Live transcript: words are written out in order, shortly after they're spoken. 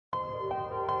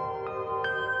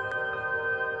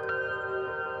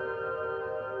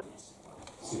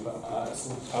Super.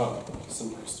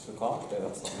 St Christopher Clark? No,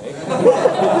 that's not me.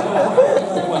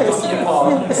 St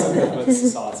Government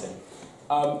Society.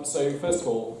 So first of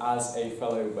all, as a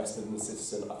fellow West Midlands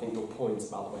citizen, I think your point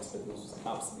about the West Midlands was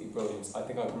absolutely brilliant. I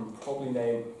think I can probably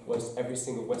name almost every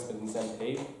single West Midlands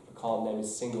MP, but can't name a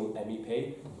single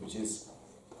MEP, which is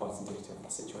quite indicative of the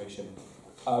situation.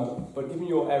 But given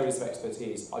your areas of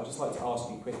expertise, I'd just like to ask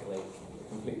you quickly a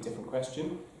completely different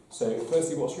question. So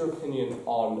firstly, what's your opinion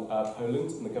on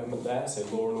Poland and the government there? So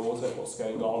law and order, what's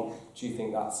going on? Do you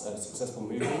think that's a successful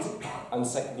movement? And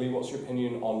secondly, what's your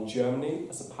opinion on Germany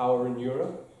as a power in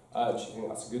Europe? Do you think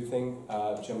that's a good thing?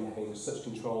 Germany having such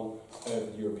control over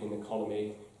the European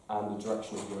economy and the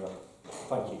direction of Europe?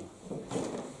 Thank you.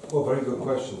 Well, very good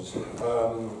questions.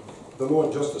 The Law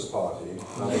and Justice Party,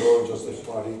 and the Law and Justice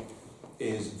Party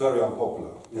is very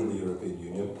unpopular in the European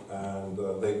Union, and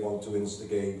they want to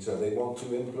instigate, they want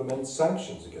to implement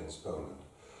sanctions against Poland.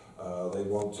 They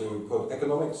want to put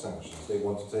economic sanctions. They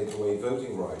want to take away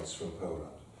voting rights from Poland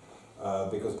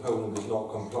because Poland is not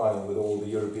complying with all the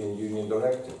European Union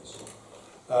directives.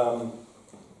 I'm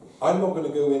not going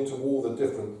to go into all the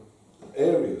different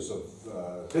areas of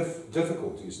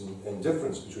difficulties and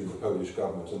difference between the Polish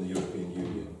government and the European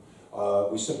Union.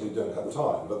 We simply don't have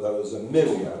time, but there is a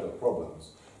myriad of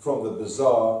problems, from the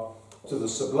bizarre to the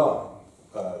sublime,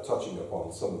 touching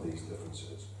upon some of these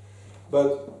differences.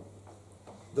 But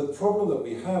the problem that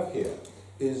we have here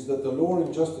is that the Law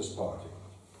and Justice Party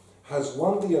has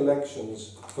won the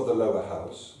elections for the lower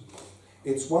house,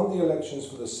 it's won the elections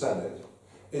for the Senate,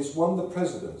 it's won the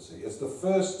presidency. It's the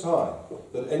first time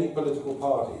that any political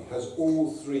party has all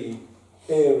three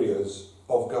areas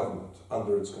of government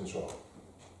under its control.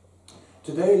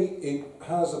 Today, it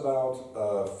has about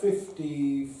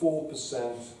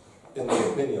 54% in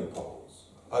the opinion polls.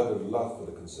 I would love for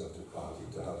the Conservative Party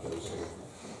to have those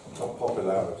sort of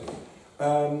popularity.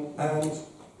 And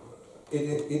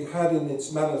it had in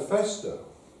its manifesto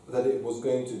that it was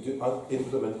going to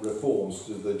implement reforms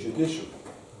to the judiciary,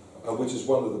 which is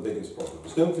one of the biggest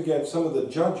problems. Don't forget, some of the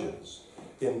judges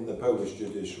in the Polish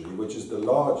judiciary, which is the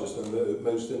largest and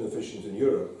most inefficient in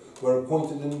Europe, were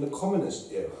appointed in the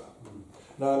communist era.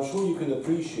 Now, I'm sure you can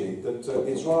appreciate that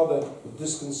it's rather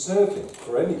disconcerting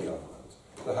for any government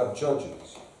to have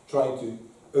judges trying to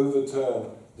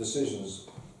overturn decisions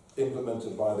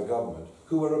implemented by the government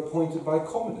who were appointed by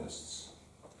communists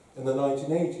in the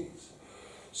 1980s.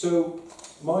 So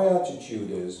my attitude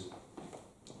is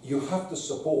you have to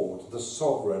support the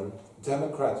sovereign,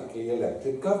 democratically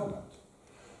elected government.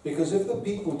 Because if the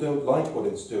people don't like what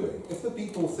it's doing, if the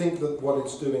people think that what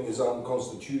it's doing is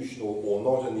unconstitutional or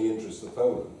not in the interest of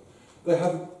Poland, they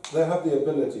have the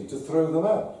ability to throw them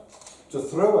out. To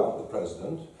throw out the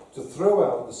president, to throw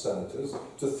out the senators,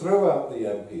 to throw out the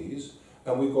MPs,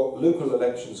 and we've got local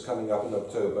elections coming up in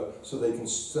October, so they can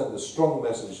send a strong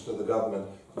message to the government,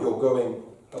 you're going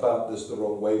about this the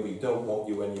wrong way, we don't want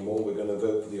you anymore, we're going to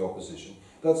vote for the opposition.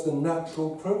 That's the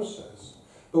natural process.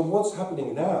 But what's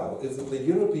happening now is that the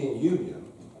European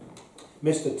Union,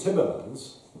 Mr.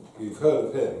 Timmermans, you've heard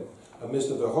of him, and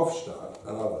Mr. Verhofstadt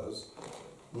and others,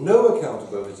 no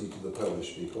accountability to the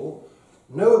Polish people,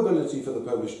 no ability for the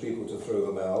Polish people to throw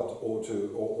them out or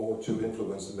to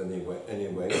influence them in any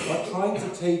way, are trying to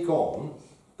take on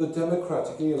the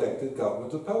democratically elected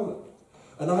government of Poland.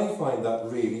 And I find that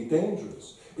really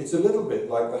dangerous. It's a little bit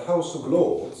like the House of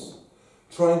Lords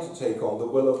trying to take on the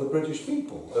will of the British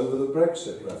people over the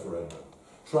Brexit referendum,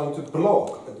 trying to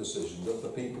block a decision that the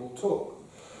people took.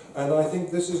 And I think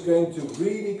this is going to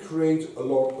really create a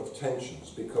lot of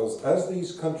tensions, because as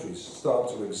these countries start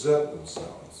to exert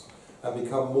themselves and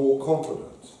become more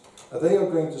confident, they are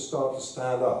going to start to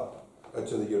stand up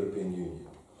to the European Union.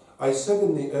 I said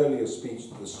in the earlier speech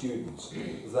to the students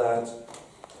that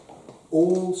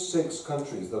all 6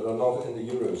 countries that are not in the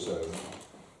Eurozone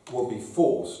will be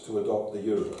forced to adopt the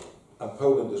euro, and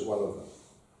Poland is one of them.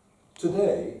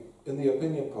 Today, in the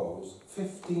opinion polls,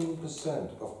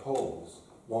 15% of Poles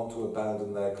want to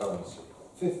abandon their currency.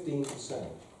 15%.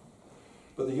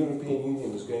 But the European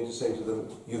Union is going to say to them,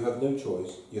 you have no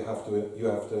choice, you have to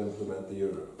implement the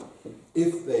euro.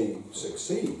 If they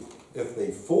succeed, if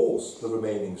they force the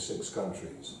remaining 6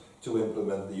 countries to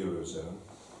implement the eurozone,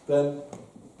 then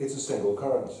it's a single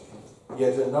currency.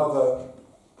 Yet another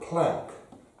plank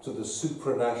to the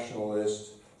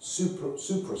supranationalist,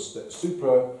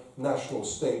 supranational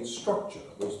state structure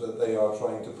which that they are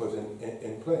trying to put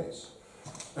in place.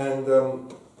 And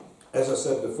as I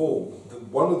said before,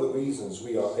 one of the reasons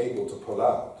we are able to pull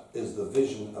out is the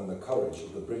vision and the courage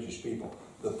of the British people,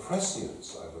 the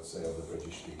prescience, I would say, of the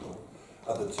British people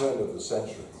at the turn of the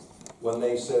century, when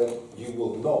they said, you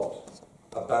will not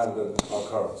abandon our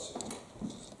currency.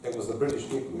 It was the British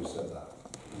people who said that.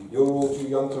 You're all too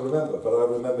young to remember, but I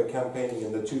remember campaigning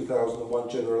in the 2001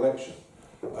 general election,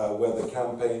 where the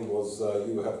campaign was,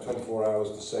 you have 24 hours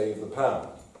to save the pound.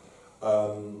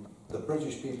 The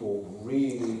British people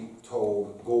really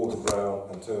told Gordon Brown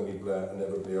and Tony Blair and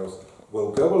everybody else,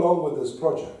 we'll go along with this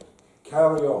project,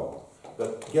 carry on,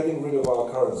 but getting rid of our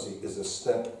currency is a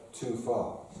step too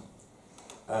far.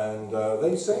 And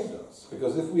they saved us,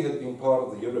 because if we had been part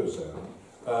of the Eurozone,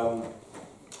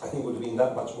 I think it would have been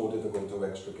that much more difficult to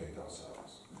extricate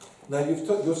ourselves. Now,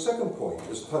 your second point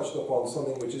has touched upon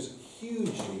something which is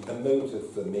hugely emotive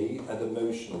for me and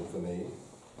emotional for me.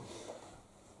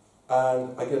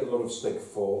 And I get a lot of stick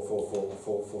for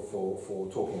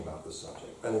talking about this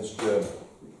subject, and it's Germany.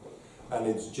 And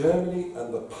it's Germany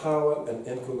and the power and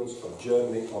influence of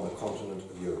Germany on the continent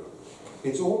of Europe.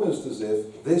 It's almost as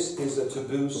if this is a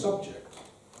taboo subject.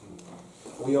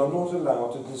 We are not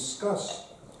allowed to discuss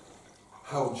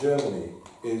how Germany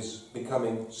is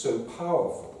becoming so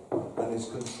powerful and is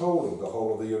controlling the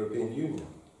whole of the European Union.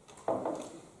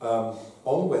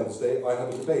 On Wednesday, I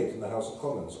had a debate in the House of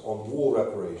Commons on war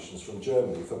reparations from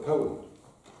Germany for Poland.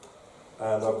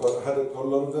 And I've had a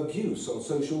lot of abuse on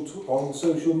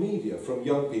social media from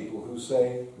young people who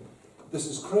say, this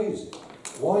is crazy.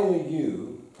 Why are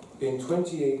you, in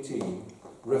 2018,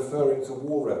 referring to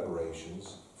war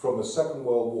reparations from a Second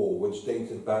World War which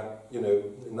dated back, in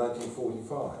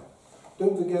 1945?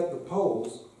 Don't forget the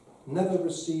Poles never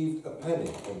received a penny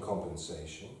in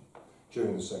compensation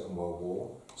during the Second World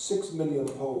War. 6 million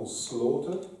Poles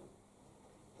slaughtered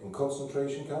in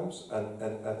concentration camps and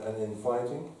in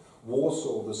fighting.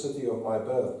 Warsaw, the city of my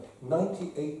birth,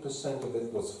 98% of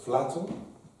it was flattened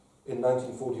in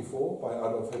 1944 by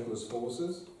Adolf Hitler's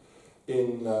forces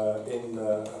in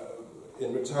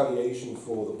retaliation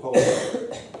for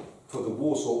the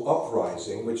Warsaw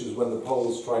Uprising, which is when the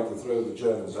Poles tried to throw the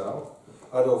Germans out.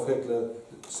 Adolf Hitler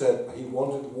said he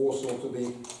wanted Warsaw to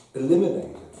be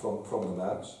eliminated from the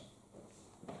maps.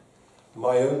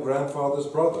 My own grandfather's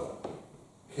brother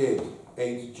hid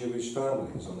 8 Jewish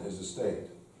families on his estate,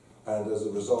 and as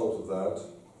a result of that,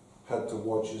 had to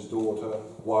watch his daughter,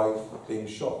 wife, being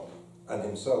shot, and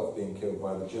himself being killed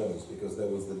by the Germans, because there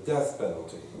was the death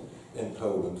penalty in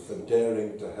Poland for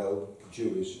daring to help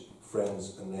Jewish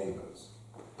friends and neighbours.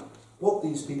 What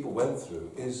these people went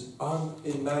through is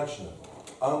unimaginable,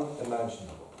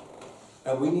 unimaginable.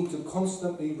 And we need to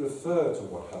constantly refer to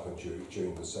what happened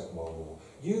during the Second World War.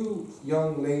 You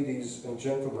young ladies and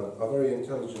gentlemen are very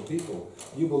intelligent people.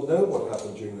 You will know what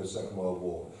happened during the Second World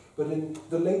War. But in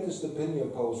the latest opinion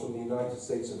polls from the United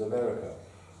States of America,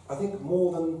 I think I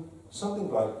heard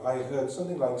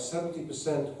something like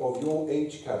 70% of your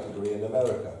age category in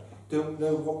America don't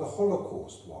know what the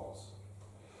Holocaust was.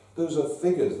 Those are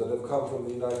figures that have come from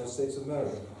the United States of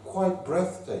America. Quite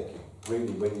breathtaking,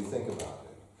 really, when you think about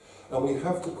it. And we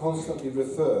have to constantly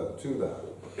refer to that.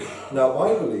 Now,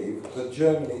 I believe that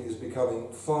Germany is becoming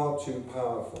far too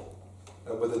powerful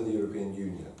within the European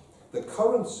Union. The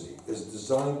currency is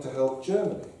designed to help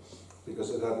Germany because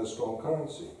it had a strong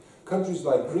currency. Countries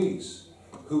like Greece,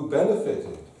 who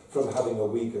benefited from having a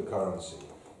weaker currency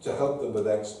to help them with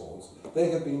exports, they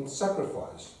have been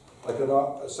sacrificed like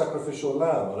a sacrificial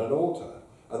lamb on an altar,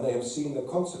 and they have seen the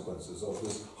consequences of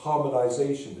this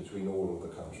harmonization between all of the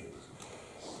countries.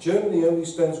 Germany only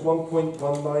spends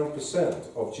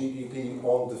 1.19% of GDP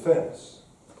on defence,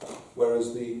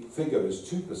 whereas the figure is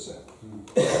 2%.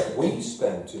 We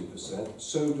spend 2%,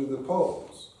 so do the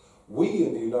Poles. We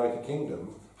in the United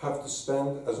Kingdom have to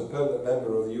spend, as a permanent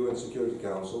member of the UN Security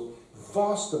Council,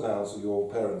 vast amounts of your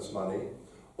parents' money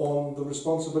on the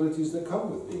responsibilities that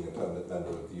come with being a permanent member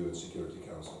of the UN Security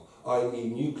Council, i.e.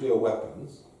 nuclear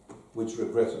weapons, which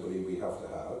regrettably we have to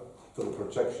have for the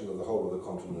protection of the whole of the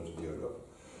continent of Europe,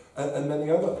 and many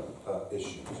other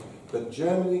issues. But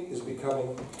Germany is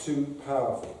becoming too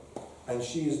powerful, and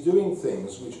she is doing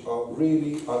things which are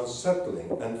really unsettling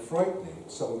and frightening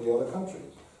some of the other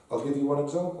countries. I'll give you one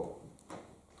example.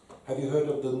 Have you heard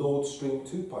of the Nord Stream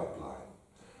 2 pipeline?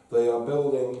 They are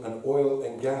building an oil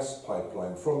and gas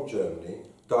pipeline from Germany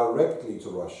directly to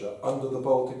Russia under the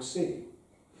Baltic Sea,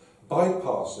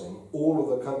 bypassing all of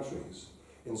the countries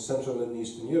in Central and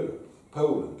Eastern Europe.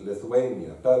 Poland,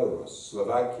 Lithuania, Belarus,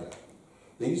 Slovakia.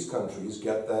 These countries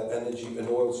get their energy and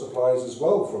oil supplies as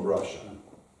well from Russia.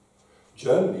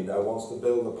 Germany now wants to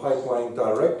build a pipeline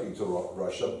directly to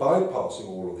Russia, bypassing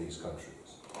all of these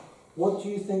countries. What do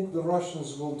you think the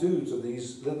Russians will do to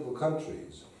these little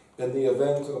countries in the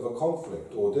event of a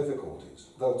conflict or difficulties?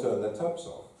 They'll turn their taps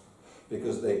off,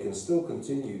 because they can still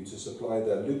continue to supply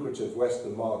their lucrative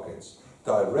Western markets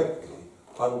directly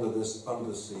under this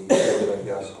undersea oil and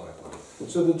gas pipeline.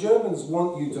 So the Germans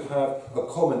want you to have a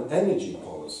common energy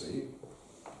policy,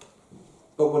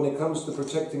 but when it comes to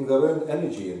protecting their own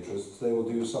energy interests, they will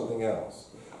do something else.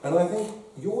 And I think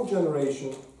your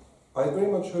generation, I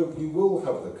very much hope you will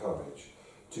have the courage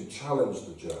to challenge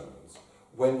the Germans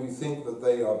when you think that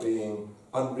they are being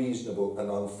unreasonable and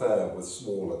unfair with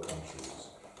smaller countries.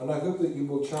 And I hope that you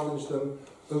will challenge them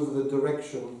over the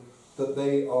direction that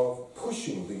they are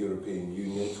pushing the European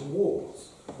Union towards,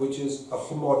 which is a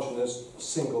homogeneous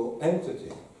single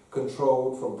entity,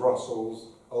 controlled from Brussels,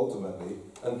 ultimately,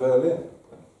 and Berlin.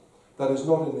 That is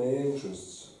not in the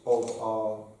interests of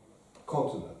our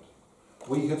continent.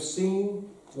 We have seen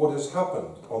what has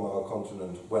happened on our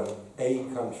continent when a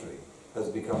country has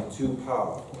become too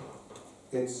powerful.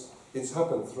 It's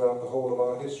happened throughout the whole of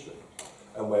our history,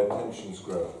 and where tensions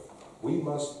grow. We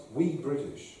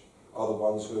British are the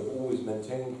ones who have always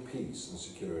maintained peace and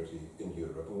security in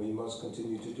Europe, and we must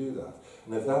continue to do that.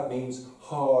 And if that means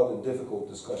hard and difficult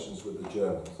discussions with the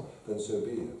Germans, then so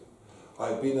be it.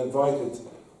 I've been invited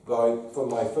for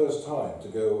my first time to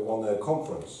go on their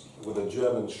conference with a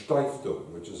German Stiftung,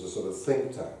 which is a sort of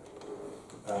think tank,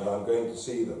 and I'm going to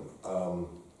see them on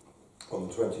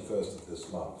the 21st of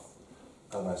this month.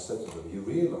 And I said to them, you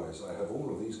realise I have all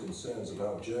of these concerns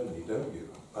about Germany, don't you?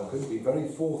 I'm going to be very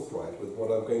forthright with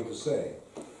what I'm going to say.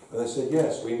 And they said,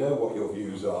 yes, we know what your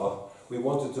views are. We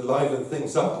wanted to liven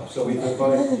things up, so we've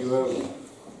invited you over.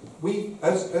 We,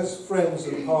 as friends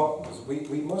and partners,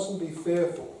 we mustn't be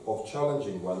fearful of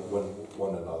challenging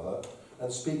one another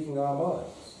and speaking our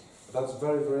minds. That's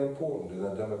very, very important in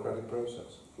a democratic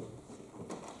process.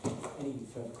 Any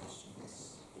further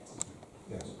questions?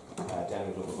 Yes.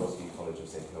 Daniel Kawczynski, College of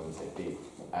St. Kilda, St. B.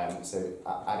 So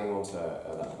adding on to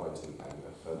that point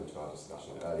and further to our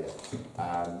discussion earlier,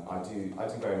 I do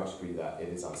very much agree that it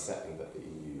is unsettling that the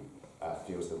EU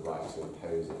feels the right to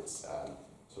impose its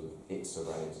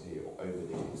sovereignty over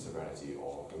the sovereignty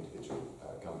of individual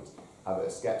governments. However, a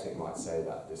skeptic might say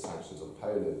that the sanctions on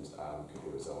Poland could be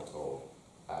a result of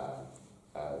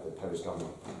the Polish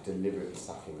government deliberately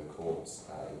sacking the courts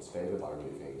in its favour by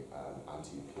removing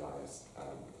anti-PIS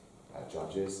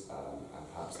judges,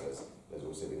 and perhaps there's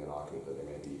also been an argument that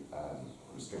they may be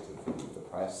restricting freedom of the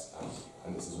press,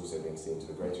 and this has also been seen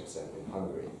to a greater extent in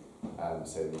Hungary.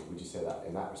 So would you say that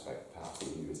in that respect, perhaps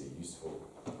the EU is a useful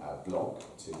block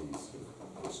to these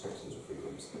restrictions of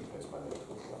freedoms imposed by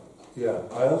local governments? Yeah,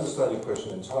 I understand your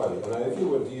question entirely. And if you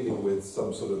were dealing with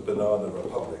some sort of banana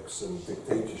republics and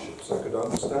dictatorships, I could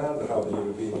understand how the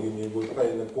European Union would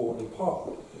play an important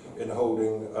part in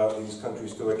holding these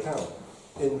countries to account.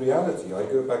 In reality, I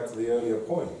go back to the earlier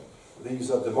point. These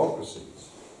are democracies.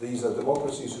 These are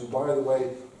democracies who, by the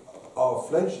way, are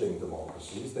fledgling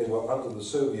democracies. They were under the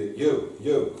Soviet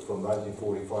yoke from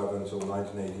 1945 until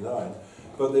 1989,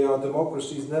 but they are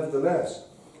democracies nevertheless.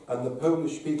 And the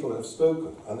Polish people have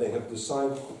spoken, and they have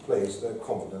decided to place their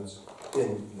confidence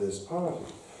in this party.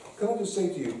 Can I just say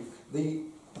to you, the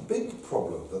big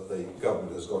problem that the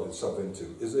government has got itself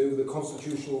into is over the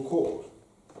Constitutional Court.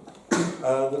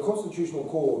 The Constitutional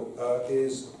Court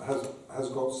has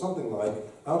got something like,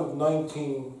 out of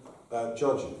 19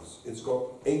 judges, it's got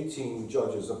 18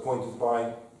 judges appointed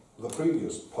by the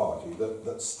previous party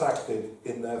that stacked it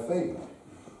in their favour.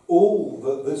 All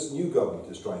that this new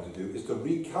government is trying to do is to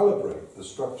recalibrate the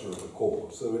structure of the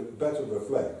court so it better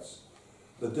reflects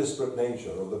the disparate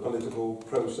nature of the political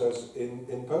process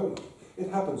in Poland. It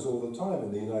happens all the time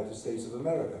in the United States of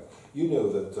America. You know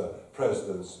that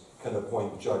presidents can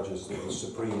appoint judges to the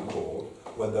Supreme Court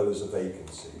when there is a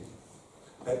vacancy.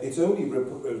 It's only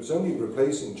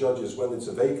replacing judges when it's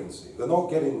a vacancy. They're not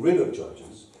getting rid of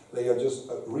judges. They are just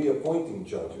reappointing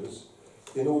judges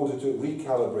in order to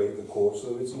recalibrate the court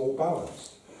so it's more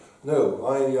balanced. No,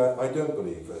 I don't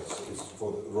believe it's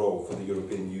for the role for the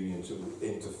European Union to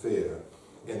interfere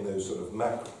in those sort of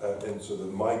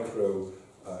micro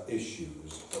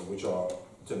issues which are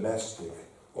domestic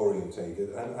orientated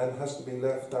and has to be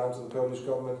left down to the Polish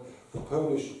government, the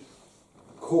Polish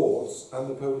courts and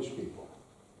the Polish people.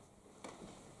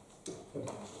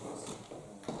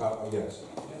 Yes.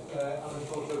 Alan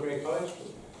from Shrewsbury College.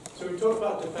 So we talked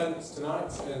about defence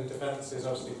tonight, and defence is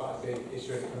obviously quite a big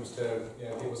issue when it comes to,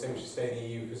 people saying we should stay in the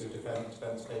EU because of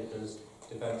defence papers,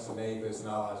 defence of neighbours and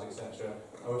allies, etc.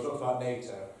 And we talked about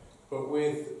NATO. But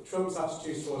with Trump's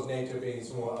attitudes towards NATO being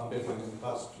somewhat ambivalent in the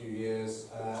past few years,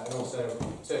 and also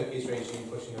Turkey's regime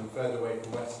pushing them further away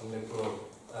from Western liberal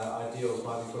ideals,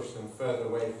 might be pushing them further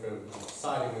away from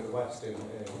siding with the West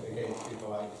against people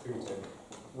like Putin.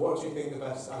 what do you think the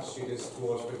best attitude is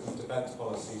towards Britain's defence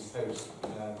policies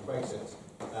post-Brexit,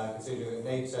 considering that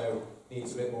NATO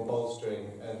needs a bit more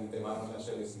bolstering and they might not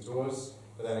necessarily listen to us,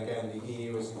 but then again the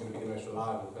EU isn't going to be the most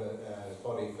reliable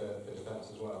body for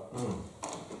defence as well.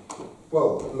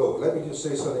 Well, look, let me just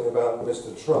say something about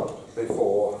Mr. Trump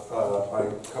before I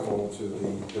come on to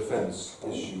the defence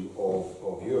issue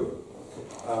of Europe.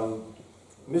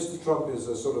 Mr. Trump is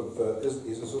a sort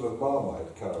of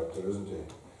Marmite character, isn't he?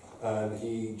 And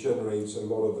he generates a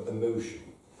lot of emotion.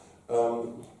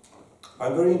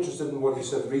 I'm very interested in what he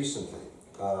said recently.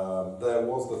 There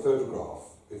was the photograph,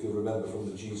 if you remember, from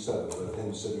the G7, of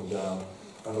him sitting down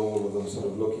and all of them sort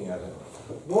of looking at him.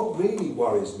 What really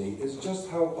worries me is just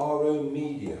how our own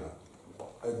media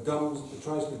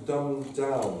tries to dumb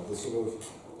down the sort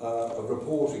of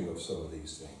reporting of some of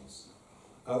these things.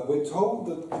 We're told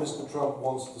that Mr. Trump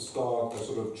wants to start a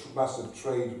sort of massive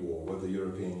trade war with the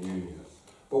European Union.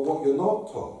 But what you're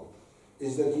not told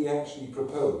is that he actually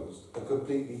proposed a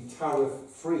completely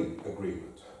tariff-free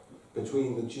agreement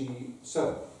between the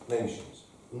G7 nations.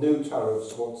 No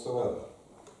tariffs whatsoever.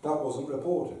 That wasn't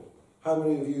reported. How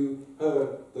many of you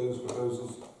heard those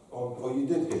proposals or you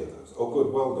did hear those? Oh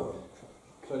good, well done.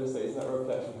 Can I just say, isn't that a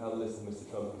reflection of how little Mr.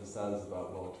 Trump understands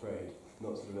about world trade?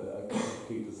 Not sort of a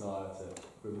complete desire to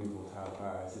remove all tariff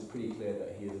barriers. It's pretty clear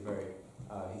that he is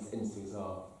his instincts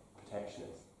are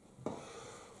protectionist.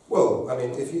 Well, I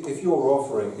mean, if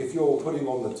you're putting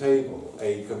on the table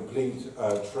a complete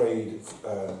a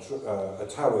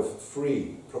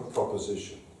tariff-free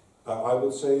proposition, I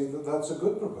would say that that's a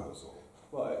good proposal.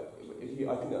 Well,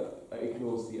 I think that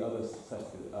ignores the other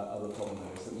problem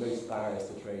though, is that most barriers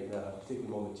to trade now,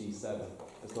 particularly on the G7,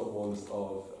 is not ones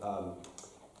of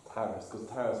tariffs, because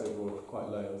tariffs overall are quite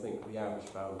low. I think the average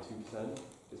about 2%.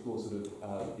 It's more sort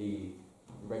of the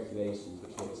regulations,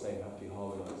 which are not the same, have to be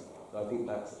harmonised. So I think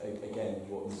that's, again,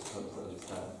 what Mr. Trump doesn't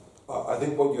understand. I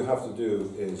think what you have to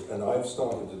do is, and I've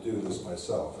started to do this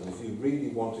myself, and if you really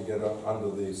want to get up under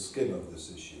the skin of this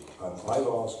issue, I've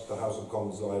asked the House of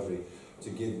Commons Library to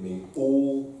give me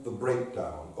all the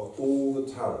breakdown of all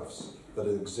the tariffs that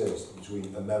exist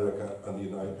between America and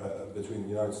between the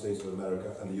United States of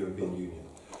America and the European Union.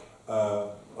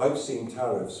 I've seen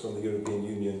tariffs from the European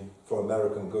Union for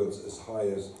American goods as high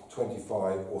as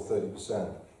 25 or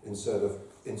 30% in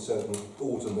certain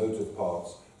automotive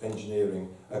parts, engineering,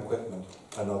 equipment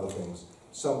and other things.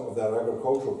 Some of their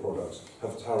agricultural products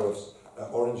have tariffs,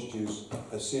 orange juice,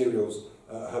 cereals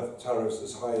have tariffs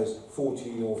as high as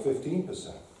 14 or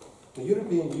 15%. The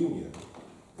European Union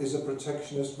is a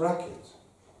protectionist racket.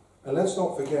 And let's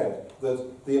not forget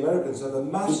that the Americans have a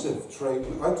massive trade.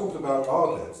 I talked about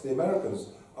our debts. The Americans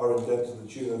are in debt to the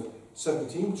tune of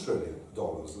 $17 trillion,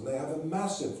 and they have a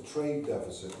massive trade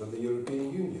deficit with the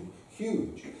European Union.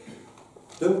 Huge.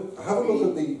 Have a look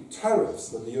at the tariffs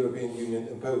that the European Union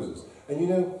imposes. And you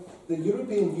know, the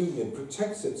European Union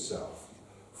protects itself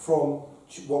from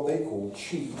what they call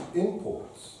cheap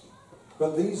imports.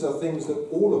 But these are things that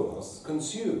all of us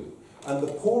consume. And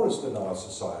the poorest in our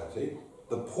society,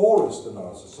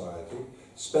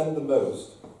 spend the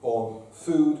most on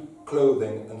food,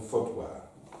 clothing and footwear.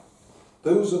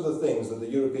 Those are the things that the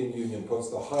European Union puts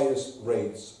the highest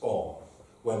rates on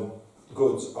when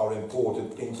goods are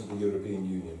imported into the European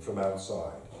Union from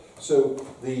outside. So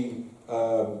the,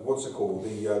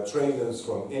 the trainers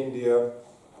from India,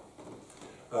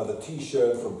 the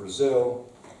t-shirt from Brazil,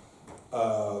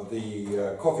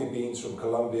 the coffee beans from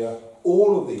Colombia,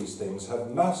 all of these things have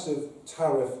massive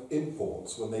tariff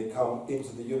imports when they come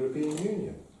into the European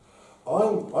Union.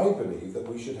 I believe that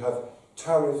we should have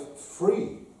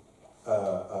tariff-free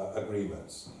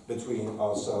agreements between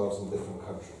ourselves and different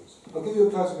countries. I'll give you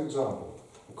a classic example.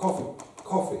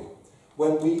 Coffee.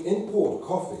 When we import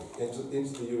coffee into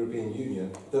the European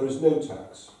Union, there is no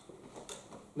tax.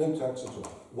 No tax at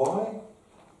all. Why?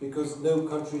 Because no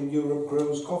country in Europe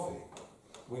grows coffee.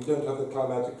 We don't have the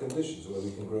climatic conditions where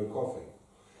we can grow coffee.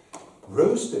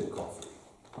 Roasted coffee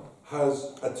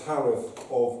has a tariff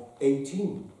of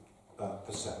 18%.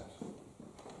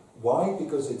 Why?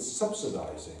 Because it's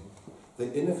subsidizing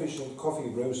the inefficient coffee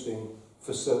roasting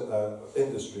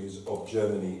industries of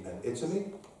Germany and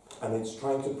Italy, and it's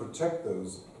trying to protect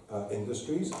those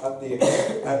industries at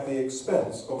the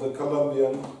expense of the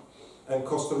Colombian and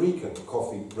Costa Rican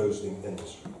coffee roasting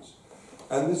industries.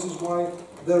 And this is why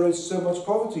there is so much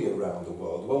poverty around the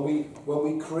world. When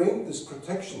we create this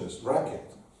protectionist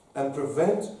racket and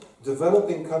prevent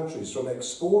developing countries from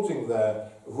exporting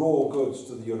their raw goods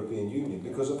to the European Union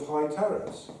because of high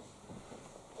tariffs.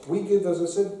 We give, as I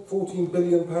said, £14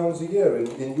 billion a year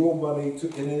in your money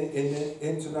in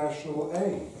international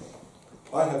aid.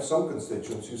 I have some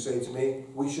constituents who say to me,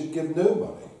 we should give no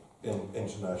money in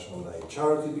international aid.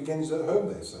 Charity begins at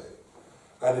home, they say.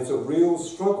 And it's a real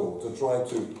struggle to try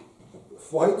to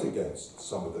fight against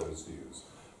some of those views.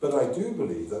 But I do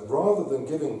believe that rather than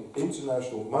giving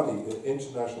international money,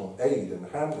 international aid and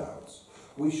handouts,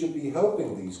 we should be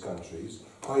helping these countries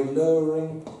by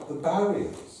lowering the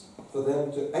barriers for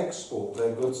them to export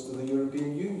their goods to the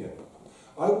European Union.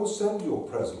 I will send your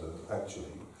president,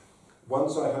 actually,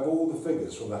 once I have all the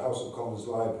figures from the House of Commons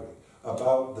Library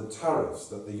about the tariffs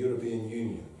that the European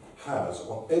Union has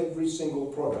on every single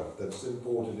product that's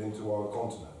imported into our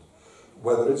continent,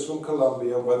 whether it's from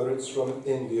Colombia, whether it's from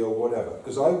India or whatever,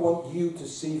 because I want you to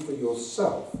see for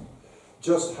yourself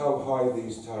just how high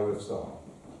these tariffs are.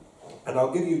 And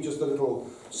I'll give you just a little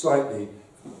slightly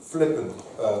flippant,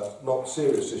 not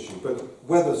serious issue, but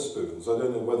Wetherspoons. I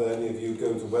don't know whether any of you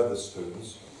go to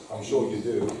Wetherspoons. I'm sure you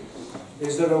do.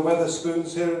 Is there a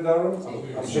Wetherspoons here in Durham?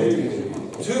 I'm sure you do.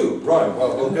 Two, right,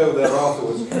 well, we'll go there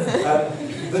afterwards.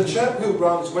 The chap who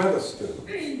runs Wetherspoons,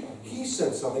 he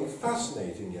said something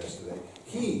fascinating yesterday.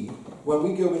 He, when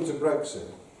we go into Brexit,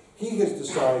 he has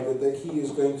decided that he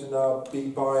is going to now be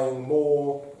buying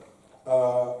more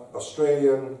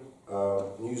Australian,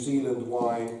 New Zealand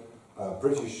wine,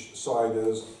 British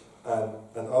ciders, and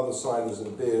other ciders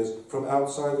and beers from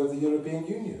outside of the European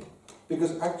Union.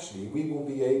 Because actually we will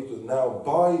be able to now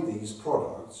buy these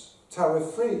products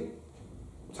tariff-free.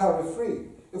 Tariff-free.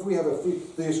 If we have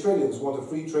the Australians want a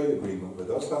free trade agreement with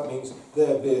us, that means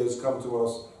their beers come to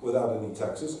us without any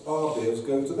taxes, our beers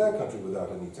go to their country without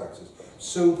any taxes.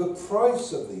 So the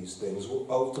price of these things will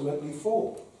ultimately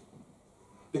fall.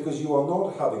 Because you are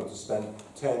not having to spend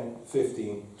 10,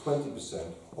 15,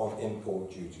 20% on import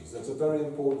duties. That's a very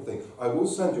important thing. I will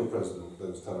send your president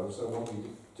those tariffs. I want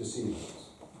you to see these.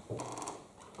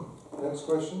 Next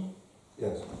question?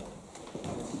 Yes.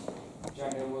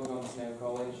 Jack Gilwood, on Snow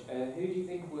College. Who do you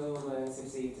think will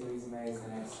succeed Theresa May as the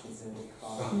next Conservative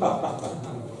Party?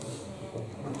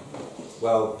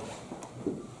 Well,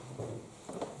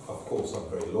 of course I'm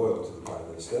very loyal to the Prime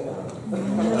Minister.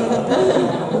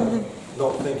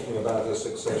 Not thinking about her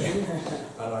succession,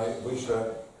 and I wish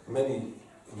her many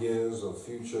years of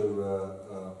future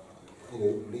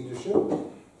leadership.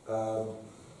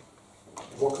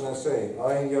 What can I say?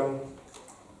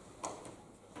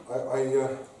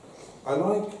 I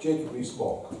like Jacob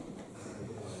Rees-Mogg,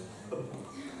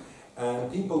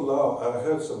 and people laugh. I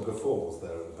heard some guffaws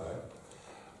there at the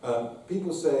back.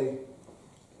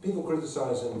 People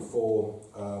criticise him for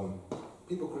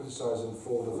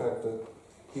the fact that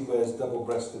he wears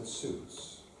double-breasted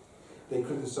suits. They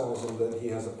criticise him that he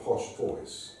has a posh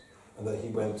voice and that he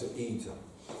went to Eton.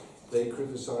 They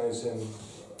criticise him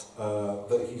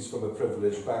that he's from a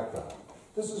privileged background.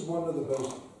 This is one of the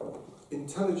most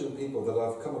intelligent people that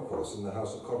I've come across in the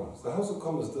House of Commons. The House of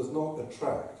Commons does not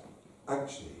attract,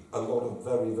 actually, a lot of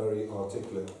very, very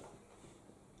articulate,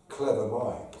 clever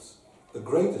minds. The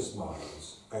greatest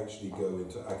minds actually go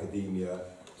into academia,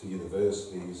 to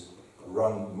universities,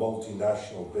 run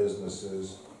multinational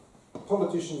businesses.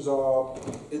 Politicians are,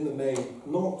 in the main,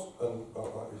 not,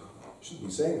 I shouldn't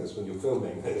be saying this when you're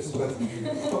filming this, but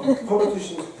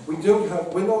politicians,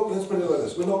 let's put it like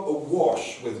this, we're not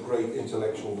awash with great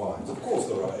intellectual minds. Of course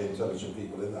there are intelligent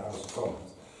people in the House of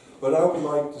Commons, but I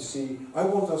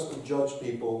want us to judge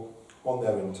people on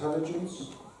their intelligence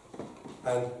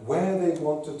and where they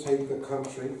want to take the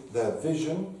country, their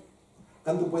vision,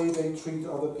 and the way they treat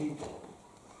other people.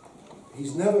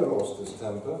 He's never lost his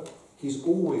temper. He's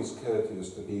always courteous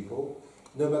to people.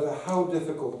 No matter how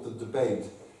difficult the debate,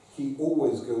 he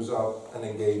always goes up and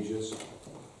engages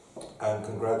and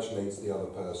congratulates the other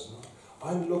person.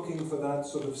 I'm looking for that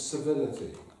sort of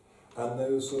civility and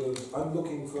I'm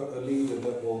looking for a leader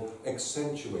that will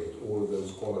accentuate all of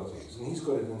those qualities. And he's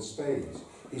got it in spades.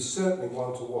 He's certainly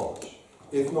one to watch.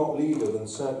 If not leader, then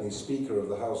certainly Speaker of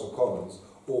the House of Commons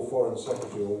or Foreign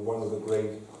Secretary or one of the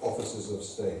great offices of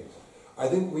state. I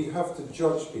think we have to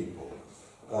judge people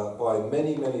by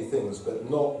many, many things, but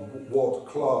not what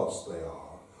class they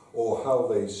are, or how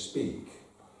they speak,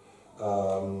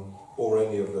 or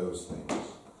any of those things.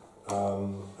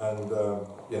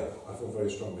 Yeah, I feel very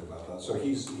strongly about that. So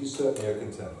he's certainly a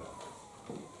contender.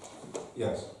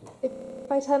 Yes? If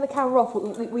I turn the camera off,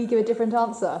 will you give a different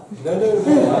answer? No.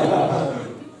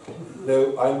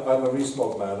 No, I'm a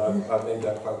Rees-Mogg man. I've made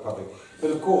that quite public.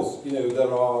 But of course,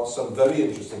 there are some very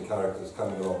interesting characters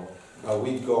coming along.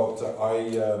 We've got, I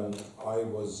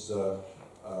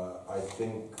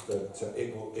think that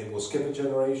it will skip a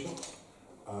generation.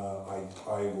 I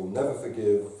will never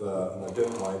forgive, and I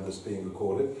don't mind this being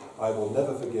recorded, I will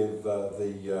never forgive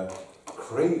the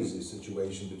crazy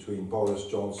situation between Boris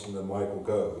Johnson and Michael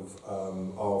Gove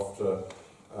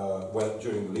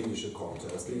during the leadership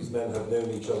contest. These men have known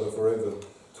each other for over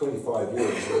 25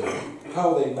 years. And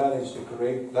how they managed to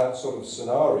create that sort of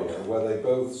scenario where they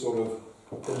both sort of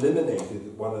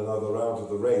eliminated one another out of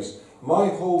the race. My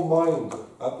whole mind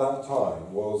at that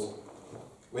time was,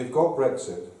 we've got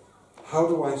Brexit, how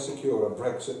do I secure a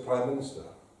Brexit Prime Minister?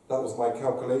 That was my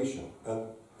calculation. And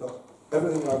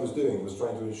everything I was doing was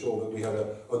trying to ensure that we had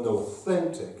an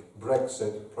authentic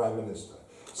Brexit Prime Minister.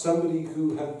 Somebody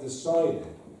who had decided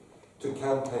to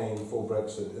campaign for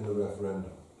Brexit in the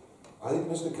referendum. I think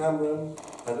Mr Cameron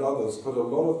and others put a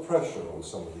lot of pressure on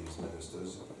some of these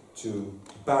ministers to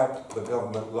back the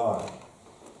government line.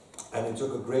 And it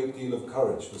took a great deal of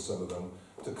courage for some of them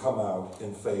to come out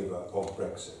in favour of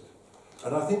Brexit.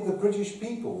 And I think the British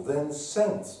people then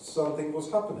sensed something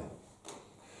was happening.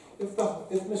 If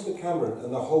Mr Cameron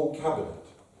and the whole cabinet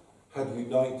had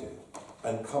united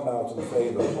and come out in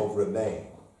favour of Remain,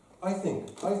 I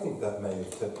think that may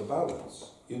have tipped the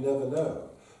balance. You never know.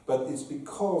 But it's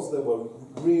because there were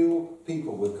real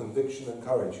people with conviction and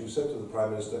courage who said to the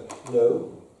Prime Minister,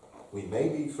 no, we may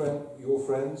be your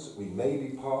friends, we may be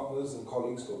partners and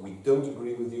colleagues, but we don't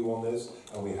agree with you on this,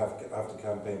 and we have to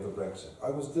campaign for Brexit. I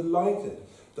was delighted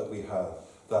that we had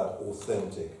that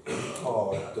authentic,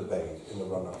 hard debate in the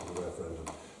run-up to the referendum.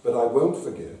 But I won't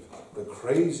forgive the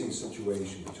crazy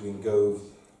situation between Gove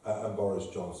and Boris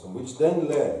Johnson, which then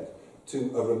led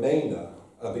to a Remainer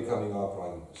becoming our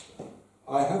Prime Minister.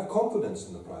 I have confidence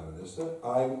in the Prime Minister.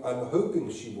 I'm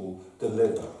hoping she will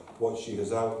deliver what she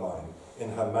has outlined in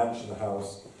her Mansion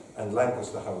House and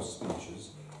Lancaster House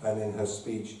speeches, and in her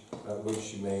speech which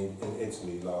she made in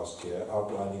Italy last year,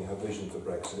 outlining her vision for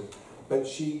Brexit. But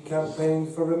she campaigned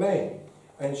for Remain,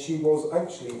 and she was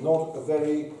actually not a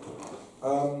very...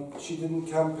 she didn't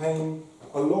campaign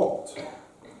a lot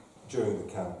during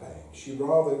the campaign. She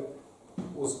rather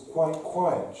was quite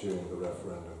quiet during the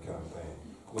referendum campaign,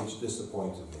 which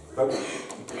disappointed me. But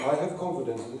I have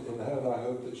confidence in her, and I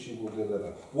hope that she will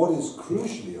deliver. What is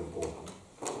crucially important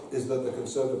is that the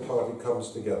Conservative Party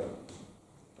comes together.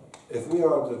 If we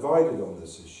are divided on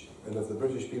this issue, and if the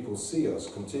British people see us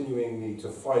continuing to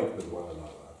fight with one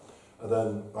another,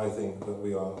 then I think that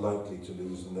we are likely to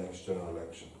lose the next general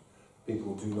election.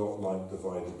 People do not like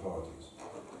divided parties.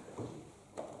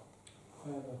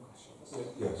 Further questions?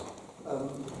 Yes.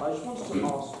 I just wanted to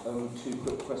ask 2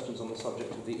 quick questions on the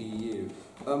subject of the EU.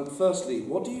 Firstly,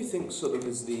 what do you think sort of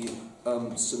is the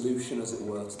solution, as it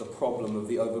were, to the problem of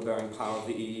the overbearing power of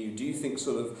the EU? Do you think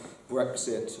sort of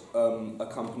Brexit,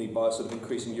 accompanied by sort of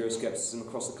increasing Euroscepticism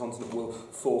across the continent, will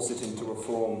force it into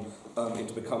reform,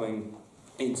 into becoming,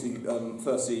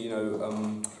 firstly,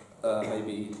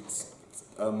 maybe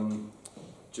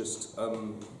just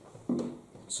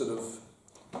sort of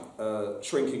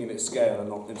shrinking in its scale and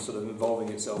not in sort of involving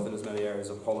itself in as many areas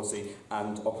of policy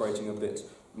and operating a bit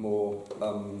more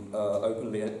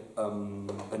openly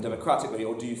and democratically,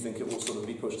 or do you think it will sort of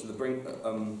be pushed to the brink,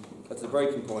 at the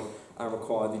breaking point and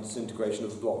require the disintegration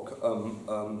of the bloc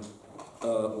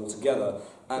altogether?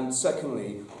 And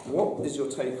secondly, what is your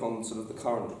take on sort of the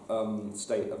current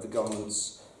state of the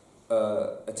government's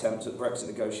attempt at Brexit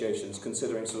negotiations,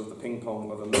 considering sort of the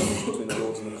ping-pong of amendments between the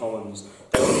Lords and the Commons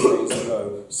days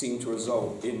ago seemed to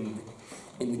result in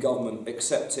the government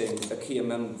accepting a key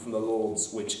amendment from the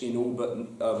Lords, which in all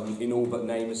but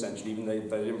name, essentially, even though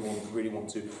they didn't really want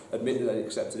to admit that they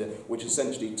accepted it, which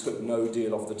essentially took no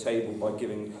deal off the table by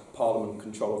giving Parliament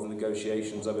control of the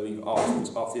negotiations, I believe,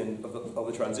 after the end of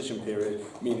the transition period,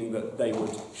 meaning that they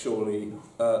would surely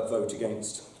vote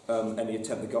against any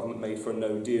attempt the government made for a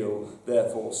no deal,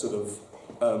 therefore sort of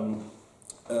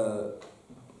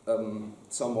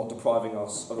somewhat depriving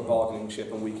us of a bargaining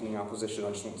chip and weakening our position.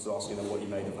 I just wanted to ask what you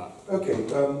made of that. Okay,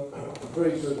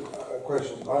 very good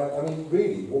question. I mean,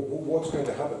 really, what's going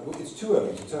to happen? It's too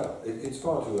early to tell. It's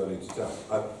far too early to tell.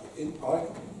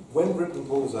 When Britain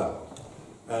pulls out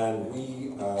and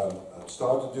we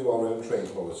start to do our own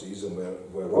trade policies and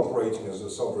we're operating as a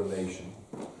sovereign nation,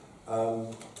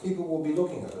 people will be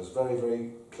looking at us very,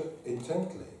 very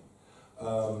intently.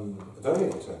 Very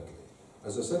intently.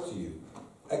 As I said to you,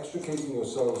 extricating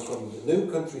yourselves from... No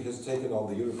country has taken on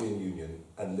the European Union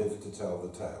and lived to tell the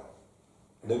tale.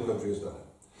 No country has done it.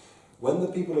 When the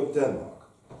people of Denmark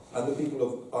and the people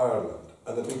of Ireland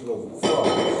and the people of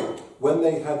France, when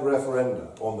they had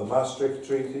referenda on the Maastricht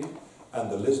Treaty and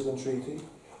the Lisbon Treaty,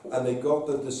 and they got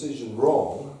the decision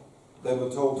wrong, they were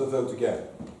told to vote again.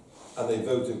 And they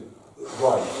voted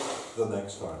right the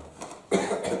next time.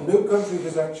 No country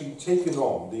has actually taken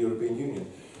on the European Union.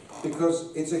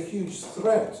 because it's a huge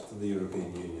threat to the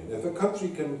European Union. If a country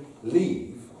can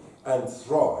leave and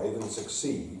thrive and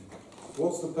succeed,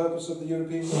 what's the purpose of the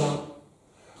European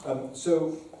Union?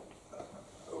 So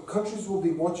countries will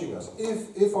be watching us.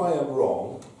 If I am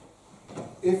wrong,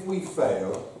 if we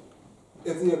fail,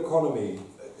 if the economy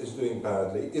is doing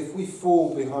badly, if we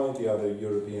fall behind the other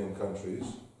European countries,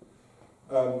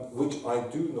 which I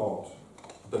do not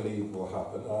believe will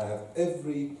happen, I have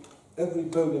every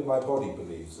bone in my body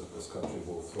believes that this country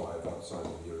will thrive outside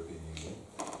of the European Union.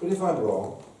 But if I'm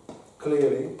wrong,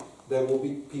 clearly there will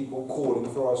be people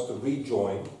calling for us to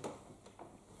rejoin,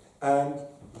 and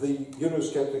the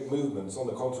Eurosceptic movements on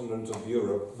the continent of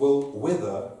Europe will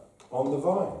wither on the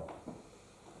vine,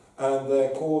 and their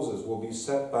causes will be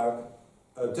set back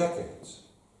decades.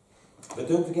 But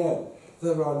don't forget,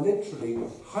 there are literally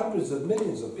hundreds of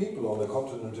millions of people on the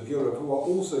continent of Europe who are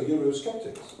also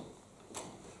Eurosceptics.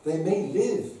 They may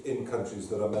live in countries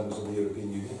that are members of the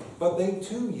European Union, but they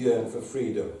too yearn for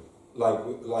freedom,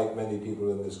 like many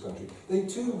people in this country. They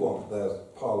too want their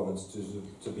parliaments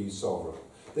to be sovereign.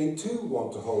 They too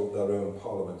want to hold their own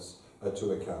parliaments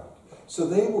to account. So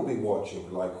they will be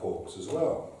watching like hawks as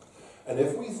well. And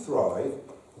if we thrive,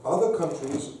 other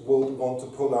countries will want to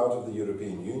pull out of the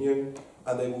European Union,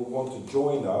 and they will want to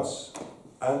join us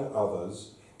and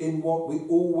others in what we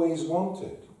always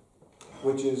wanted,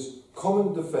 which is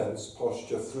common defence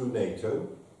posture through NATO,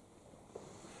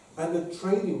 and a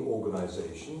trading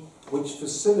organisation which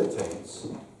facilitates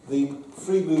the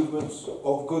free movement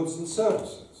of goods and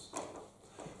services.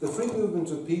 The free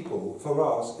movement of people, for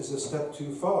us, is a step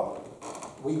too far.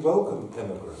 We welcome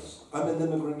immigrants. I'm an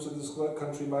immigrant to this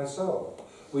country myself.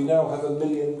 We now have 1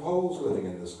 million Poles living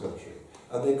in this country,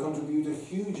 and they contribute a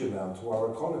huge amount to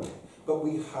our economy. But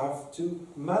we have to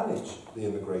manage the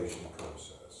immigration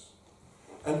process.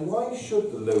 And why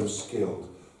should the low-skilled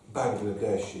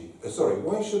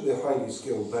why should the highly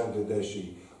skilled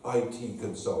Bangladeshi IT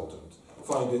consultant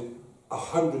find it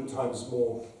 100 times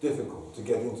more difficult to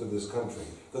get into this country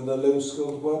than the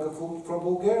low-skilled worker from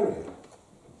Bulgaria?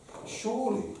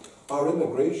 Surely our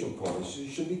immigration policy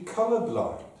should be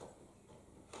colourblind.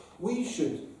 We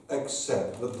should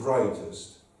accept the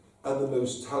brightest and the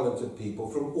most talented people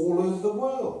from all over the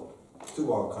world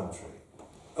to our country.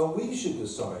 And we should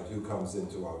decide who comes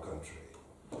into our country.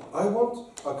 I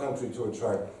want our country to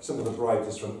attract some of the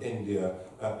brightest from India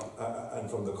and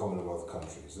from the Commonwealth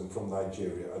countries and from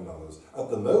Nigeria and others. At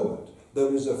the moment,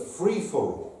 there is a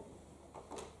free-for-all.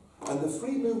 And the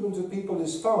free movement of people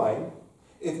is fine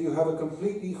if you have a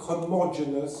completely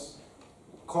homogeneous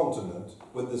continent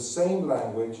with the same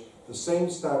language, the same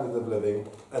standard of living,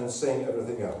 and same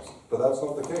everything else. But that's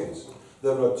not the case.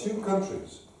 There are 2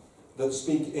 countries that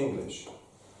speak English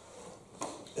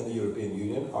in the European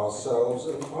Union, ourselves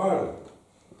and Ireland,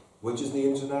 which is the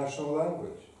international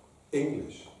language,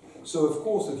 English. So of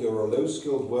course, if you're a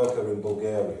low-skilled worker in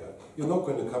Bulgaria, you're not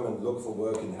going to come and look for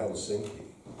work in Helsinki.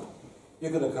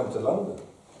 You're going to come to London.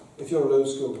 If you're a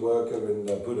low-skilled worker in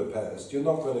Budapest, you're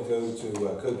not going to go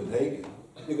to Copenhagen.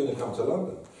 You're going to come to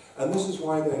London. And this is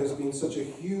why there has been such a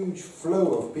huge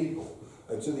flow of people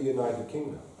to the United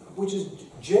Kingdom, which has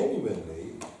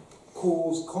genuinely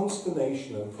caused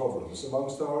consternation and problems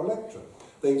amongst our electorate.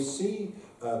 They see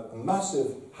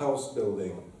massive house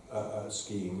building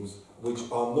schemes which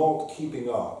are not keeping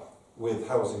up with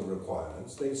housing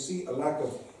requirements. They see a lack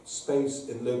of space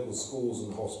in local schools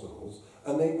and hospitals,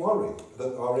 and they worry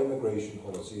that our immigration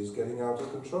policy is getting out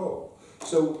of control.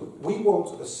 So we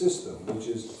want a system which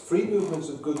is free movements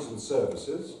of goods and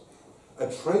services,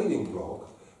 a trading bloc,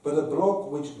 but a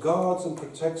bloc which guards and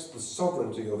protects the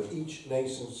sovereignty of each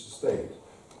nation's state,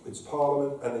 its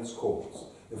parliament and its courts.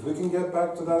 If we can get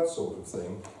back to that sort of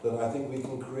thing, then I think we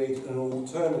can create an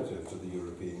alternative to the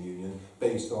European Union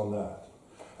based on that.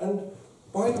 And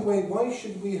by the way, why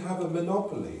should we have a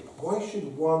monopoly? Why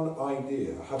should one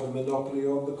idea have a monopoly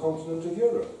on the continent of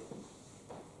Europe?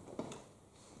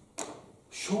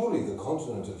 Surely the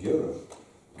continent of Europe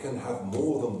can have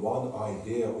more than one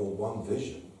idea or one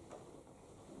vision.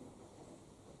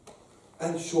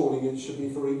 And surely it should be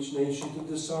for each nation to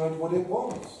decide what it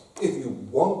wants. If you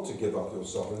want to give up your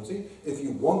sovereignty, if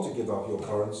you want to give up your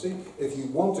currency, if you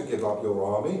want to give up your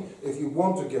army, if you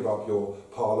want to give up your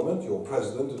parliament, your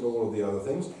president and all of the other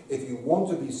things, if you want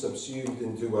to be subsumed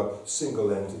into a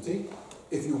single entity,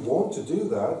 if you want to do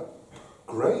that,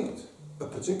 great.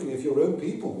 But particularly if your own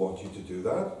people want you to do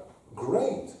that,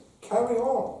 great. Carry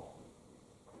on.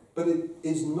 But it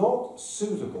is not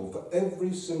suitable for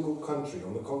every single country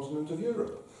on the continent of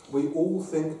Europe. We all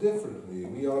think differently.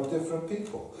 We are different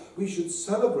people. We should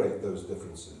celebrate those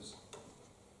differences.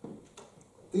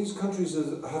 These countries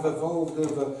have evolved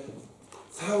over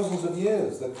thousands of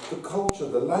years, the culture,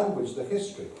 the language, the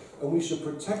history, and we should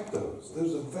protect those.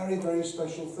 Those are very, very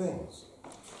special things.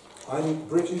 I'm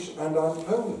British and I'm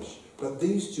Polish, but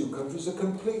these two countries are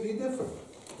completely different.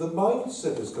 The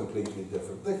mindset is completely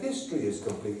different. The history is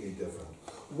completely different.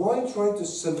 Why try to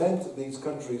cement these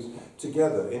countries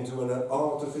together into an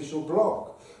artificial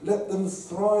bloc? Let them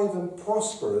thrive and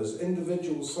prosper as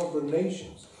individual sovereign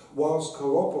nations whilst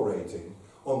cooperating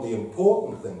on the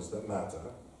important things that matter,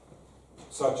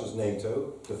 such as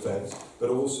NATO, defence, but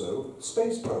also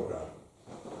space programme.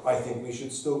 I think we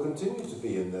should still continue to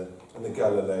be in the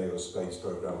Galileo space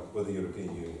programme with the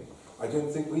European Union. I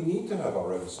don't think we need to have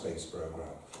our own space programme.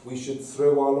 We should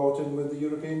throw our lot in with the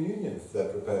European Union if they're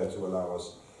prepared to allow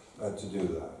us to do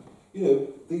that. You know,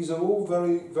 these are all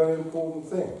very, very important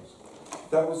things.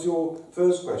 That was your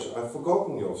first question. I've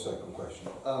forgotten your second question.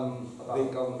 About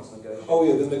the government's negotiation. Oh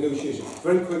yeah, the negotiation.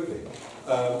 Very quickly.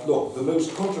 Look, the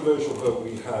most controversial vote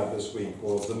we had this week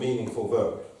was the meaningful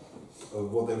vote,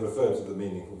 of what they refer to the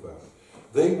meaningful vote.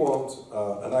 They want,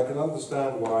 and I can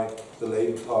understand why the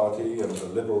Labour Party and the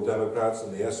Liberal Democrats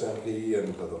and the SNP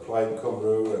and the Plaid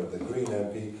Cymru and the Green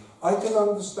MP, I can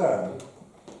understand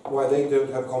why they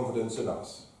don't have confidence in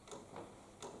us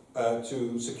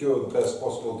to secure the best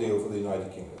possible deal for the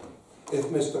United Kingdom. If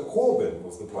Mr. Corbyn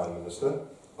was the Prime Minister,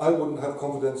 I wouldn't have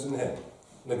confidence in him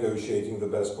negotiating the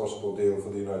best possible deal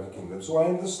for the United Kingdom. So I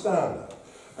understand that.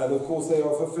 And of course they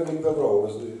are fulfilling their role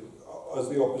as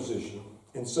the opposition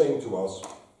in saying to us,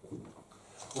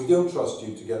 we don't trust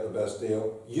you to get the best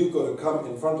deal, you've got to come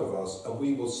in front of us and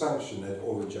we will sanction it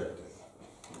or reject it.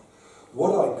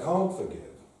 What I can't forgive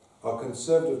are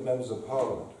Conservative members of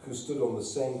Parliament who stood on the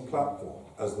same platform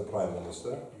as the Prime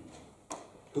Minister,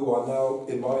 who are now,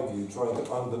 in my view, trying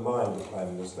to undermine the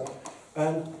Prime Minister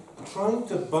and trying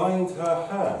to bind her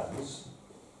hands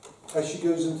as she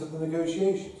goes into the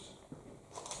negotiations.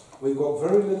 We've got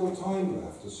very little time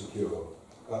left to secure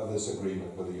this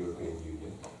agreement with the European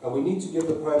Union, and we need to give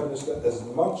the Prime Minister as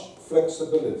much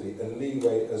flexibility and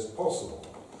leeway as possible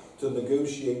to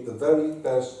negotiate the very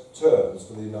best terms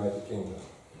for the United Kingdom.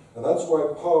 And that's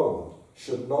why Parliament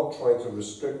should not try to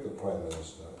restrict the Prime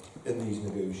Minister in these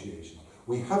negotiations.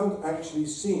 We haven't actually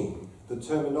seen the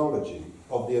terminology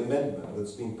of the amendment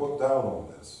that's been put down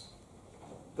on this.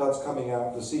 That's coming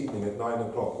out this evening at 9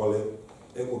 o'clock. Well,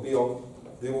 it will be on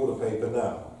the order paper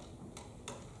now.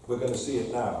 We're going to see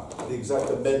it now, the exact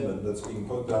amendment that's been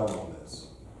put down on this.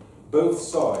 Both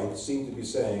sides seem to be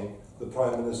saying the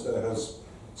Prime Minister has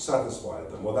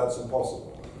satisfied them. Well, that's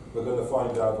impossible. We're going to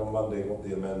find out on Monday what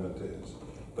the amendment is.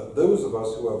 But those of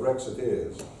us who are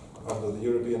Brexiteers, under the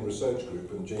European Research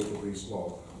Group and Jacob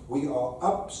Rees-Mogg, we are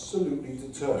absolutely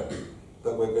determined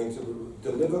that we're going to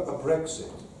deliver a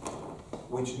Brexit,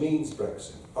 which means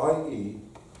Brexit, i.e.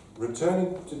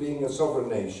 returning to being a sovereign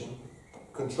nation,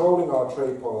 controlling our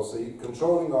trade policy,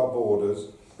 controlling our borders,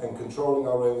 and controlling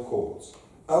our own courts,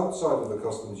 outside of the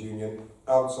customs union,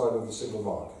 outside of the single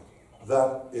market.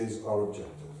 That is our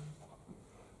objective.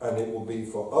 And it will be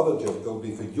for it will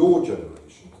be for your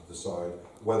generation to decide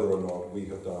whether or not we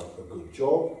have done a good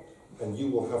job, and you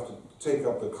will have to take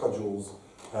up the cudgels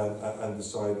and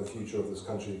decide the future of this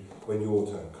country when your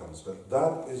turn comes. But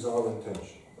that is our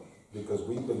intention, because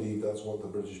we believe that's what the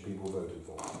British people voted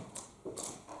for.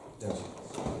 Yes.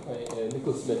 Right,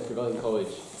 Nicholas Smith, Rebellion College.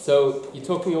 So you're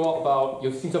talking a lot about,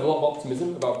 you seem to have a lot of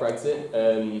optimism about Brexit,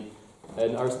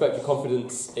 and I respect your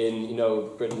confidence in, you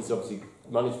know, Britain's obviously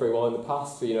managed very well in the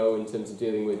past, you know, in terms of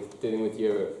dealing with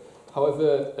Europe.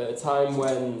 However, at a time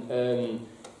when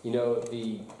you know,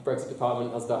 the Brexit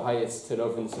department has the highest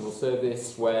turnover in the civil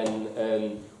service, when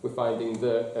we're finding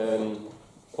that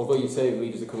although you say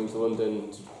leaders are coming to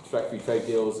London to strike free trade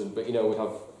deals, but you know, we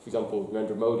have, for example,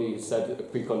 Narendra Modi has said that a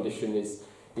precondition is,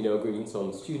 you know, agreements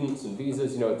on students and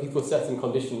visas. You know, people are setting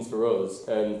conditions for us,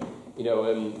 and you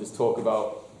know, there's talk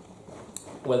about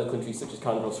whether countries such as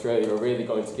Canada and Australia are really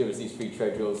going to give us these free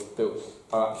trade deals that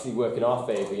are actually work in our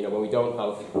favour, you know, when we don't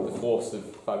have the force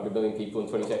of 500 million people and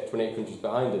 28 countries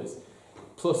behind us.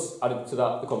 Plus, added to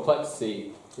that, the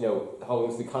complexity, you know, how long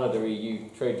has the Canada-EU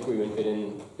trade agreement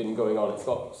been going on? It's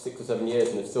got 6 or 7 years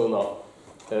and they've still not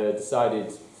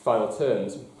decided final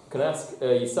terms. Can I ask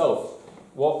yourself,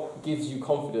 what gives you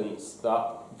confidence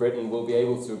that Britain will be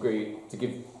able to agree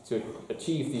to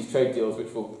achieve these trade deals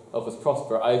which will help us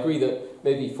prosper? I agree that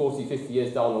maybe 40, 50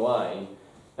 years down the line,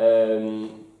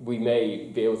 we may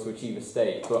be able to achieve a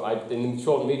state, but in the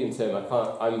short and medium term,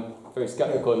 I'm very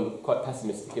sceptical and quite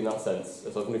pessimistic in that sense. So I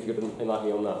was wondering if you could enlighten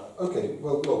me on that. Okay,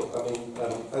 well look, I mean,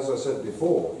 as I said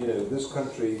before, you know, this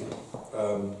country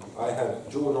I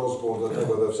had George Osborne, I don't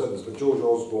know whether I've said this, but George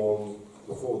Osborne,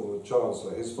 before the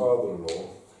Chancellor, his father-in-law,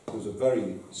 who was a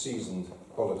very seasoned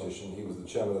politician, he was the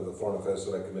chairman of the Foreign Affairs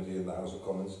Select Committee in the House of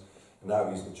Commons, and now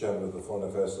he's the chairman of the Foreign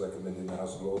Affairs Select Committee in the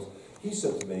House of Lords. He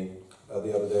said to me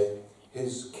the other day,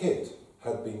 his kit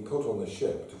had been put on a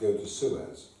ship to go to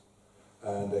Suez,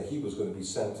 and he was going to be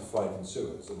sent to fight in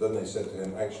Suez. And then they said to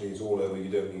him, actually, it's all over, you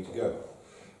don't need to go.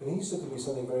 And he said to me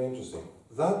something very interesting.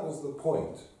 That was the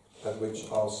point at which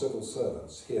our civil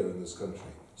servants here in this country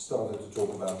started to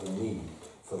talk about the need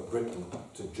for Britain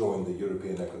to join the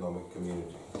European Economic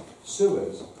Community.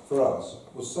 Suez, for us,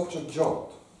 was such a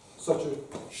jolt, such a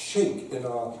shake in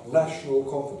our national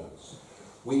confidence.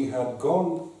 We had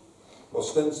gone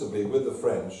ostensibly with the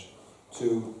French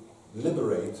to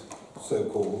liberate,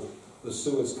 so-called, the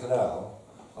Suez Canal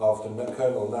after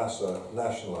Colonel Nasser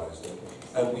nationalised it,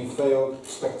 and we failed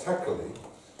spectacularly.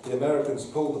 The Americans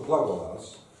pulled the plug on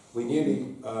us. We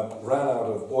nearly ran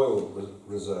out of oil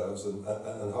reserves and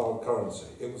hard currency.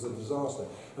 It was a disaster.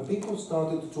 And people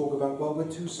started to talk about, well,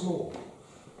 we're too small.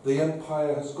 The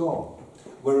empire has gone.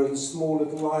 We're a small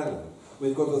little island.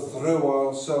 We've got to throw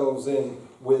ourselves in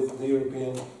with the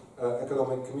European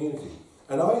Economic Community.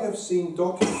 And I have seen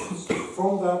documents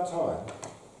from that time,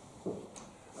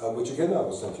 which again I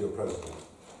will send to your president,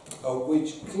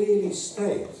 which clearly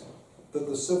state that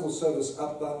the civil service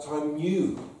at that time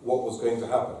knew what was going to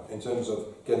happen in terms of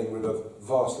getting rid of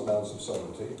vast amounts of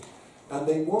sovereignty, and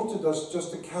they wanted us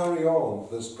just to carry on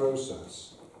this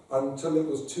process until it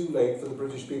was too late for the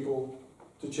British people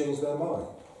to change their mind.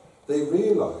 They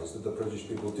realised that the British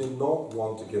people did not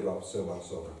want to give up so much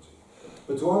sovereignty.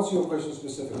 But to answer your question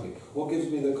specifically, what gives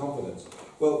me the confidence?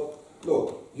 Well,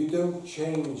 look, you don't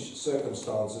change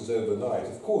circumstances overnight.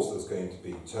 Of course there's going to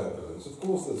be turbulence, of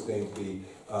course there's going to be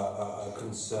a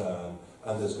concern,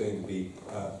 and there's going to be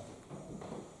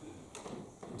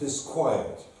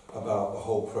disquiet about the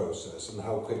whole process and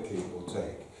how quickly it will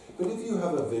take. But if you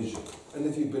have a vision, and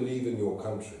if you believe in your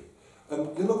country,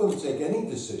 you're not going to take any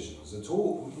decisions at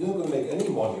all. You're not going to make any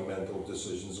monumental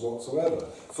decisions whatsoever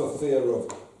for fear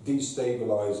of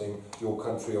destabilising your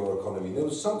country or economy.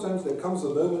 Sometimes there comes a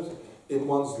moment in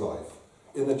one's life,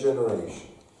 in a generation,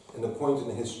 in a point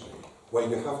in history, where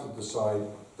you have to decide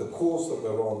the course that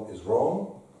we're on is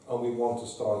wrong, and we want to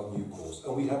start a new course.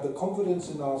 And we have the confidence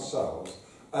in ourselves,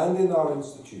 and in our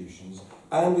institutions,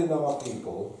 and in our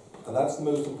people, and that's the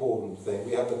most important thing.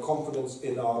 We have the confidence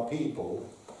in our people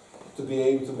to be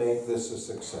able to make this a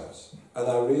success. And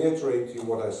I reiterate to you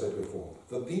what I said before.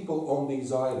 The people on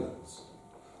these islands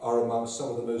are amongst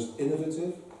some of the most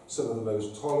innovative, some of the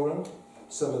most tolerant,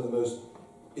 some of the most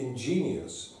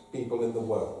ingenious people in the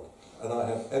world. And I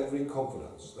have every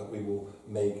confidence that we will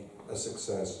make a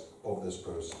success of this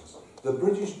process. The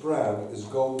British brand is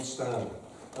gold standard.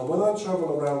 And when I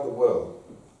travel around the world,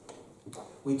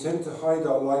 we tend to hide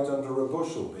our light under a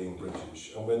bushel being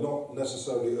British, and we're not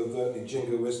necessarily overtly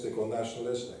jingoistic or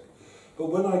nationalistic. But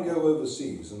when I go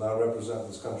overseas, and I represent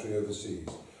this country overseas,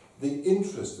 the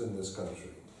interest in this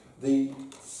country, the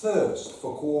thirst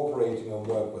for cooperating and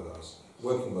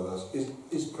working with us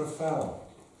is profound.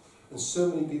 And so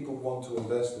many people want to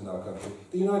invest in our country.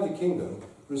 The United Kingdom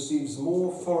receives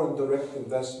more foreign direct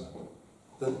investment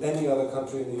than any other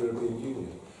country in the European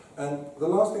Union. And the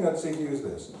last thing I'd say to you is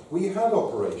this. We had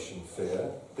Operation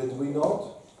Fear, did we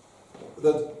not?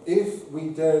 That if we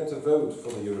dared to vote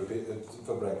for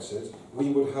for Brexit, we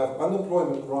would have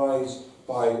unemployment rise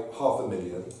by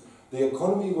 500,000, the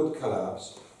economy would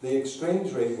collapse, the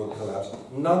exchange rate would collapse.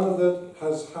 None of that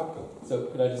has happened. So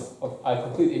can I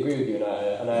completely agree with you,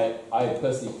 and I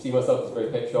personally see myself as very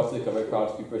patriotic. I'm very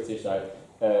proud to be British. I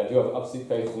do have absolute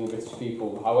faith in the British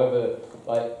people. However,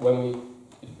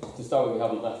 to start with, we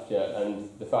haven't left yet, and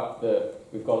the fact that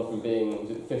we've gone from being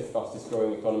the 5th fastest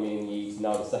growing economy in the EU to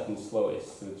now the 2nd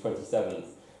slowest to the 27th.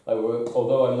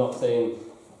 Although I'm not saying,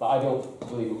 I don't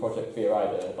believe in Project Fear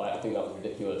either. I think that was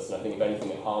ridiculous, and I think if anything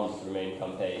it harmed the Remain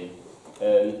campaign.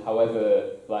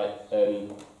 However,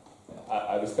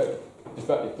 I respect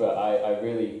it, but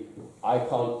I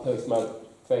can't place my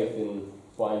faith in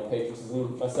blind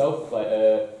patriotism myself.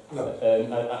 No.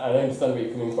 And I understand where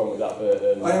you're coming from with that,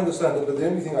 but... I understand it, but the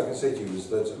only thing I can say to you is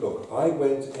that, look, I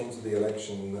went into the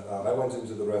election, I went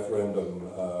into the referendum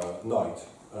night,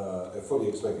 fully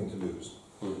expecting to lose.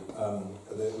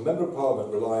 The Member of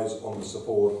Parliament relies on the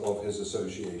support of his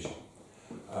association.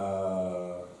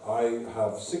 I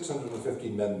have 650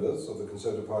 members of the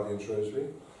Conservative Party in Shrewsbury,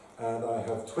 and I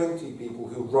have 20 people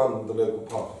who run the local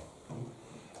party.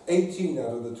 18 out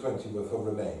of the 20 were for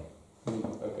Remain.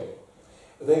 Okay.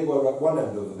 they were at one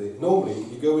end of the... Normally,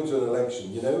 you go into an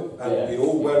election, you know, and you're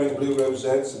all wearing blue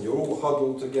rosettes, and you're all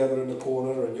huddled together in a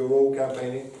corner, and you're all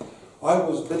campaigning. I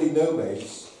was Billy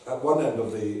No-Mates at one end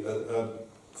of the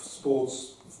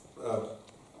sports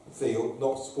field,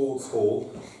 not sports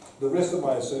hall. The rest of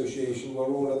my association were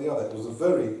all at the other. It was a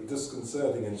very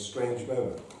disconcerting and strange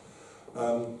moment.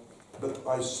 But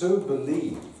I so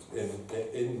believed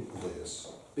in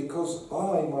this because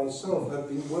I myself have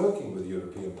been working with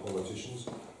European politicians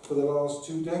for the last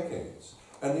 2 decades.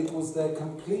 And it was their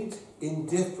complete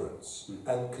indifference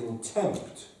and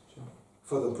contempt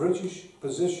for the British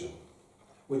position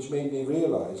which made me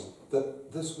realise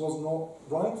that this was not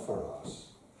right for us.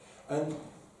 And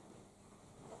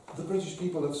the British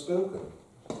people have spoken,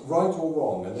 right or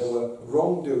wrong, and there were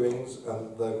wrongdoings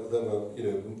and there were, you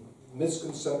know,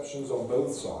 misconceptions on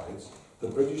both sides. The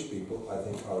British people, I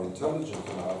think, are intelligent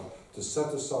enough to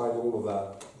set aside all of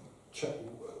that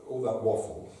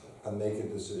waffle and make a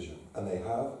decision. And they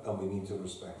have, and we need to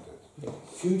respect it.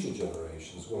 Future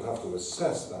generations will have to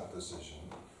assess that decision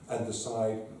and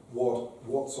decide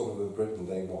what sort of a Britain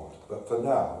they want. But for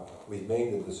now, we've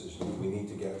made the decision, we need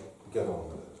to get on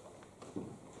with it.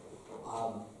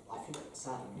 I think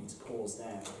sadly we need to pause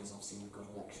there because obviously we've got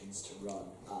elections to run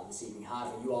this evening.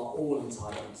 However, you are all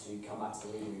entitled to come back to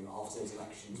the reading room after those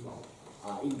elections. Well,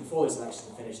 even before those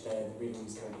elections are finished, the reading room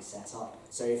is currently set up.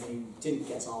 So if you didn't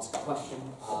get to ask a question,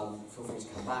 feel free to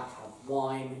come back, have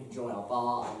wine, enjoy our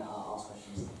bar, and ask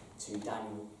questions to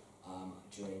Daniel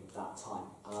during that time.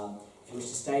 If you wish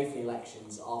to stay for the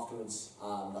elections afterwards,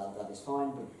 that is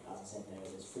fine, but as I said,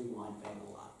 there's free wine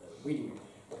available at the reading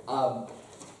room.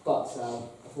 But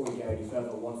before we go any further,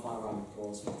 one final round of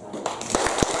applause for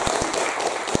Daniel.